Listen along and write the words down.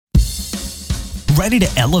Ready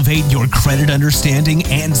to elevate your credit understanding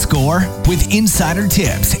and score? With insider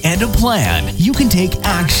tips and a plan, you can take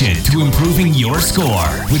action to improving your score,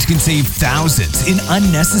 which can save thousands in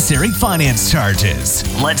unnecessary finance charges.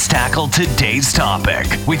 Let's tackle today's topic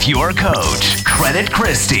with your coach, Credit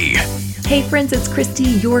Christy. Hey friends, it's Christy,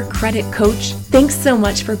 your credit coach. Thanks so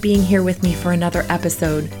much for being here with me for another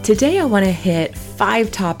episode. Today I want to hit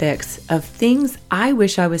 5 topics of things I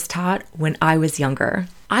wish I was taught when I was younger.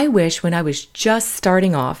 I wish when I was just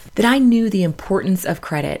starting off that I knew the importance of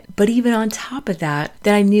credit, but even on top of that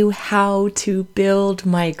I knew how to build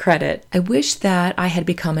my credit. I wish that I had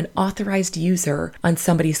become an authorized user on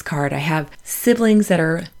somebody's card. I have siblings that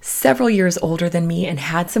are several years older than me and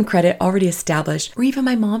had some credit already established, or even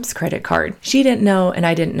my mom's credit card. She didn't know and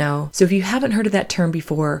I didn't know. So if you haven't heard of that term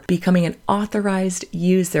before, becoming an authorized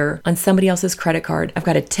user on somebody else's credit card, I've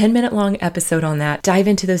got a 10-minute long episode on that. Dive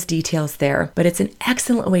into those details there, but it's an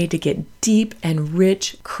excellent way to get deep and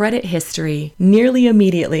rich credit history nearly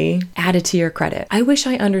immediately added to your credit. I wish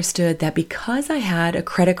I understood that because I had a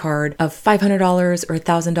credit card of $500 or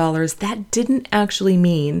 $1,000, that didn't actually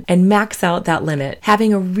mean and max out that limit.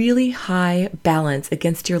 Having a really high balance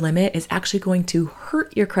against your limit is actually going to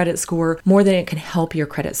hurt your credit score more than it can help your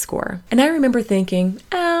credit score. And I remember thinking,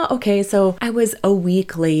 okay, so I was a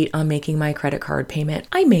week late on making my credit card payment.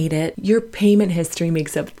 I made it. Your payment history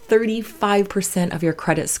makes up 35% of your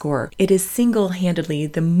credit score. It is single-handedly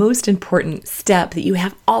the most important step that you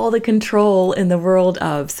have all the control in the world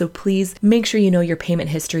of. So please make sure you know your payment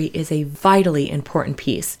history is a vitally important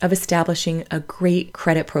piece of establishing a great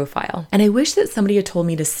credit profile. And I wish that somebody had told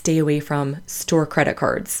me to stay away from store credit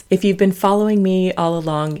cards. If you've been following me all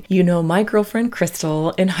along, you know my girlfriend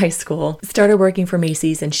Crystal in high school started working for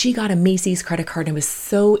Macy's and she got a Macy's credit card and I was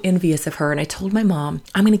so envious of her. And I told my mom,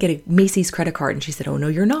 I'm going to get a Macy's credit card. And she said, oh no,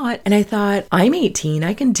 you're not. And I thought, I'm 18.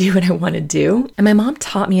 I can do what I want to do. And my mom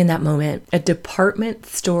taught me in that moment a department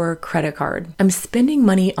store credit card. I'm spending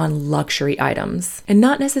money on luxury items and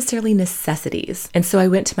not necessarily necessities. And so I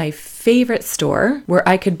went to my favorite store where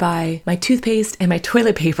I could buy my toothpaste and my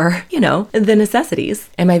toilet paper, the necessities.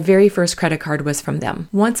 And my very first credit card was from them.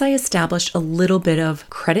 Once I established a little bit of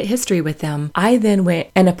credit history with them, I then went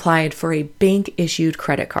and applied for a bank issued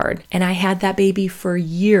credit card. And I had that baby for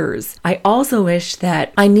years. I also wish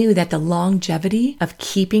that I knew that the longevity of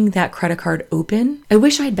keeping that credit card open, I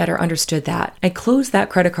wish I'd better understood that. I closed that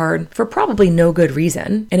credit card for probably no good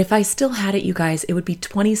reason. And if I still had it, you guys, it would be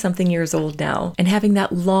 20 something years old now. And having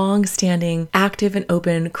that long-standing, active and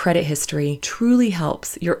open credit history truly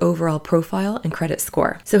helps your overall profile and credit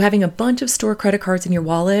score. So having a bunch of store credit cards in your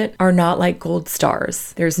wallet are not like gold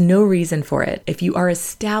stars. There's no reason for it. If you are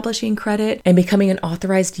establishing credit and becoming an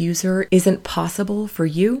authorized user isn't possible for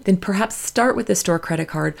you, then perhaps start with the store credit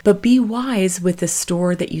card, but be wise with the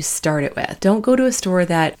store that you start it with. Don't go to a store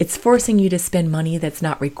that it's forcing you to spend money that's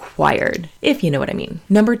not required, if you know what I mean.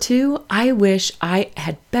 Number 2, I wish I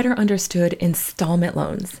had better understood installment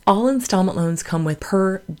loans. All installment loans come with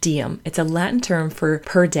per diem. It's a Latin term for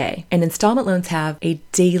per day, and installment loans have a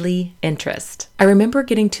daily interest. I remember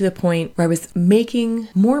getting to the point where I was making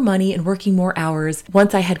more money and working more hours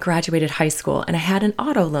once I had graduated high school and I had an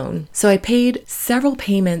auto loan. So I paid several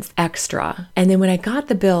payments extra. And then when I got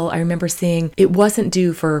the bill, I remember seeing it wasn't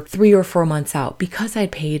due for 3 or 4 months out because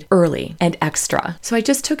I'd paid early and extra. So I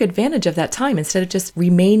just took advantage of that time. Instead of just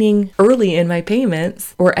remaining early in my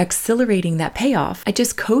payments or accelerating that payoff, I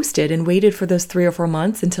just coasted and waited for those 3 or 4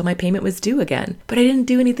 months until my payment was due again. But I didn't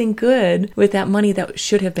do anything good with that money that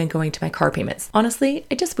should have been going to my car payments. Honestly,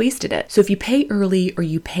 I just wasted it. So if you pay early or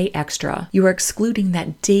you pay extra, you are excluding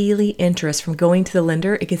that daily interest from going to the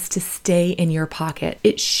lender. It gets to stay in your pocket.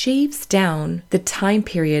 It shaves down the time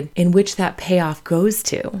period in which that payoff goes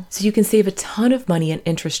to. So you can save a ton of money in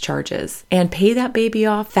interest charges and pay that baby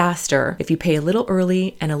off faster if you pay a little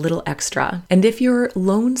early and a little extra. And if your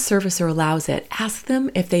loan servicer allows it, ask them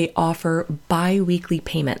if they offer bi-weekly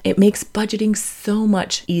payment. It makes budgeting so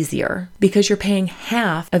much easier because you're paying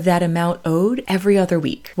half of that amount owed every other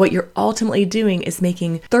week. What you're ultimately doing is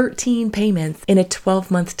making 13 payments in a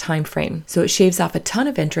 12-month time frame. So it shaves off a ton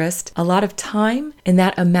of interest, a lot of time, and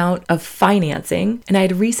that amount of financing. And I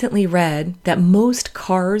had recently read that most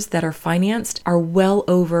cars that are financed are well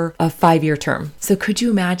over a 5-year term. So could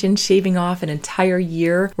you imagine shaving off an entire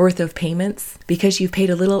year worth of payments because you've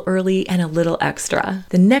paid a little early and a little extra?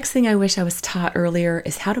 The next thing I wish I was taught earlier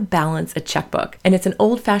is how to balance a checkbook. And it's an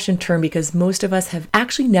old-fashioned term because most of us have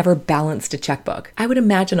actually never balanced a checkbook. I would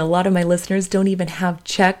imagine a lot of my listeners don't even have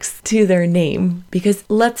checks to their name. Because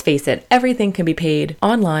let's face it, everything can be paid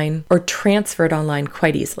online or transferred online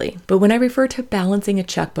quite easily. But when I refer to balancing a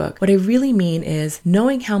checkbook, what I really mean is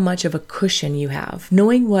knowing how much of a cushion you have,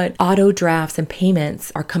 knowing what auto drafts and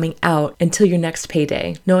payments are coming out until your next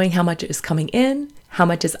payday, knowing how much is coming in, how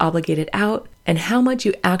much is obligated out, and how much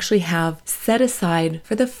you actually have set aside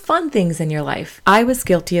for the fun things in your life. I was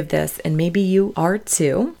guilty of this, and maybe you are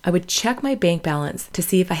too. I would check my bank balance to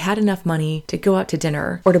see if I had enough money to go out to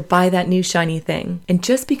dinner or to buy that new shiny thing. And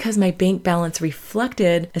just because my bank balance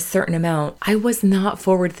reflected a certain amount, I was not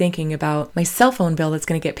forward thinking about my cell phone bill that's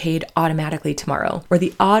going to get paid automatically tomorrow, or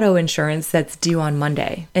the auto insurance that's due on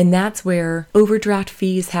Monday. And that's where overdraft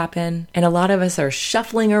fees happen. And a lot of us are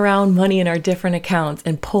shuffling around money in our different accounts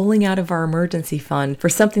and pulling out of our emergency fund for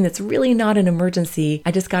something that's really not an emergency.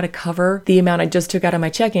 I just got to cover the amount I just took out of my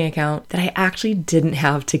checking account that I actually didn't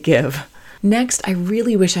have to give. Next, I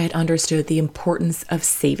really wish I had understood the importance of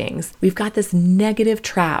savings. We've got this negative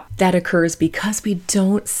trap that occurs because we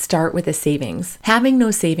don't start with a savings. Having no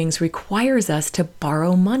savings requires us to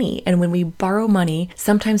borrow money. And when we borrow money,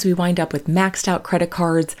 sometimes we wind up with maxed out credit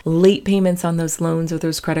cards, late payments on those loans or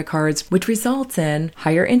those credit cards, which results in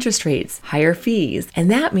higher interest rates, higher fees. And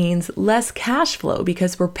that means less cash flow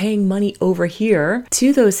because we're paying money over here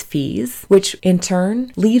to those fees, which in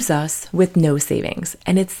turn leaves us with no savings.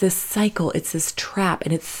 And it's this cycle. It's this trap,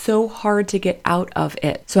 and it's so hard to get out of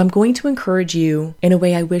it. So I'm going to encourage you in a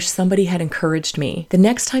way I wish somebody had encouraged me. The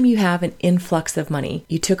next time you have an influx of money,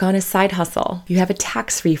 you took on a side hustle, you have a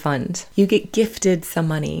tax refund, you get gifted some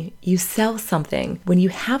money, you sell something. When you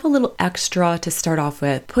have a little extra to start off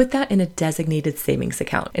with, put that in a designated savings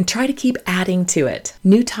account and try to keep adding to it.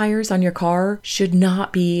 New tires on your car should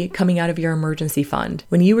not be coming out of your emergency fund.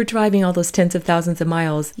 When you were driving all those tens of thousands of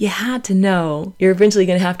miles, you had to know you're eventually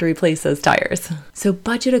going to have to replace those tires. So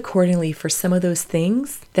budget accordingly for some of those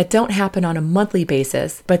things that don't happen on a monthly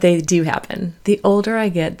basis, but they do happen. The older I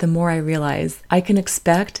get, the more I realize I can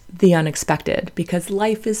expect the unexpected because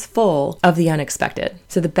life is full of the unexpected.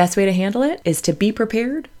 So the best way to handle it is to be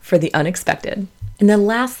prepared for the unexpected. And the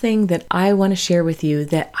last thing that I want to share with you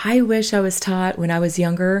that I wish I was taught when I was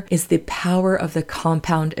younger is the power of the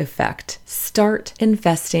compound effect. Start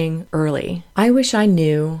investing early. I wish I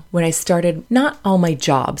knew when I started, not all my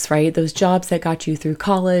jobs, right? Those jobs that got you through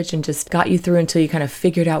college and just got you through until you kind of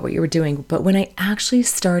figured out what you were doing. But when I actually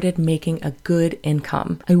started making a good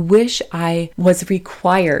income, I wish I was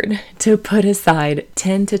required to put aside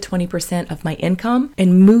 10 to 20% of my income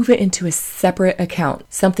and move it into a separate account,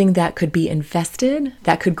 something that could be invested,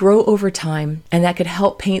 that could grow over time, and that could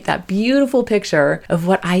help paint that beautiful picture of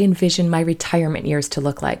what I envision my retirement years to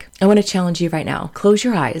look like. I want to challenge you right now. Close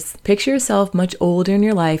your eyes. Picture yourself much older in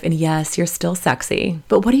your life, and yes, you're still sexy.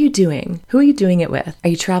 But what are you doing? Who are you doing it with? Are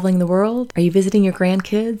you traveling the world? Are you visiting your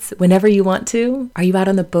grandkids whenever you want to? Are you out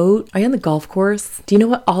on the boat? Are you on the golf course? Do you know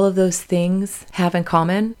what all of those things have in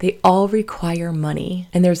common? They all require money,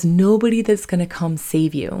 and there's nobody that's going to come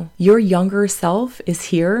save you. Your younger self is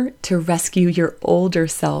here to rescue your older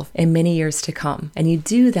self in many years to come. And you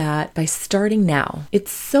do that by starting now.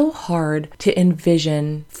 It's so hard to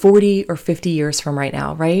envision 40 or 50 years from right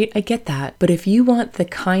now, right? I get that. But if you want the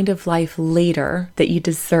kind of life later that you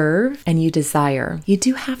deserve and you desire, you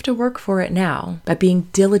do have to work for it now by being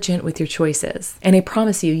diligent with your choices. And I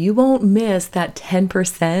promise you, you won't miss that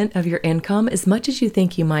 10% of your income as much as you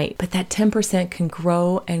think you might, but that 10% can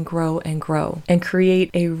grow and grow and grow and create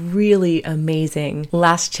a really amazing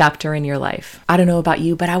last chapter in your life. I don't know about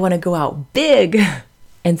you, but I want to go out big.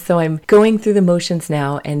 And so I'm going through the motions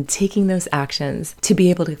now and taking those actions to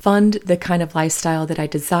be able to fund the kind of lifestyle that I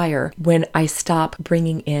desire when I stop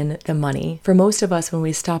bringing in the money. For most of us, when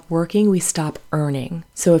we stop working, we stop earning.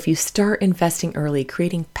 So if you start investing early,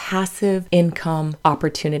 creating passive income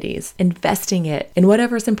opportunities, investing it in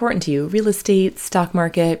whatever's important to you, real estate, stock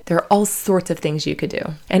market, there are all sorts of things you could do.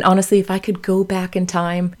 And honestly, if I could go back in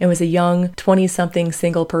time and was a young 20-something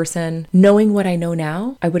single person, knowing what I know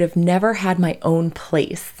now, I would have never had my own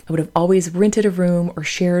place. I would have always rented a room or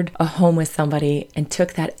shared a home with somebody and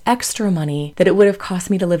took that extra money that it would have cost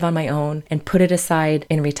me to live on my own and put it aside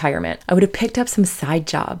in retirement. I would have picked up some side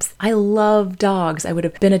jobs. I love dogs. I would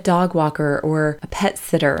have been a dog walker or a pet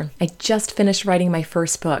sitter. I just finished writing my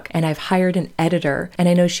first book and I've hired an editor, and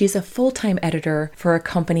I know she's a full-time editor for a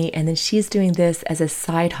company, and then she's doing this as a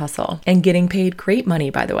side hustle and getting paid great money,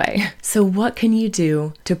 by the way. So what can you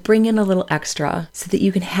do to bring in a little extra so that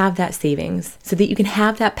you can have that savings, so that you can have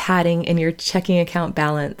have that padding in your checking account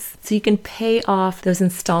balance so you can pay off those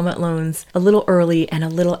installment loans a little early and a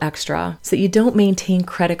little extra so that you don't maintain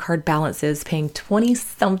credit card balances paying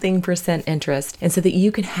 20-something% interest, and so that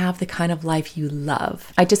you can have the kind of life you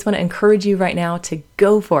love. I just want to encourage you right now to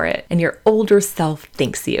go for it, and your older self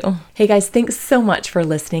thanks you. Hey guys, thanks so much for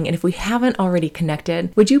listening, and if we haven't already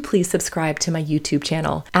connected, would you please subscribe to my YouTube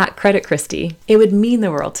channel at Credit Christy? It would mean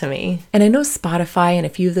the world to me. And I know Spotify and a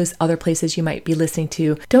few of those other places you might be listening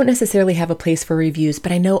to don't necessarily have a place for reviews,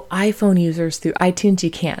 but I know iPhone users through iTunes, you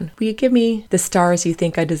can. Will you give me the stars you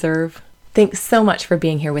think I deserve? Thanks so much for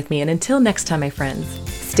being here with me, and until next time, my friends,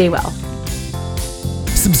 stay well.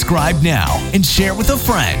 Subscribe now and share with a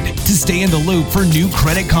friend to stay in the loop for new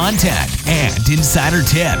credit content and insider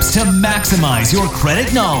tips to maximize your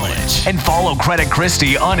credit knowledge. And follow Credit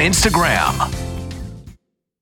Christy on Instagram.